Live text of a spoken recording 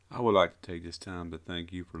would like to take this time to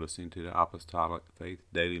thank you for listening to the Apostolic Faith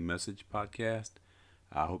Daily Message podcast.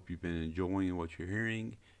 I hope you've been enjoying what you're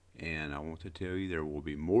hearing, and I want to tell you there will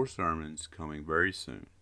be more sermons coming very soon.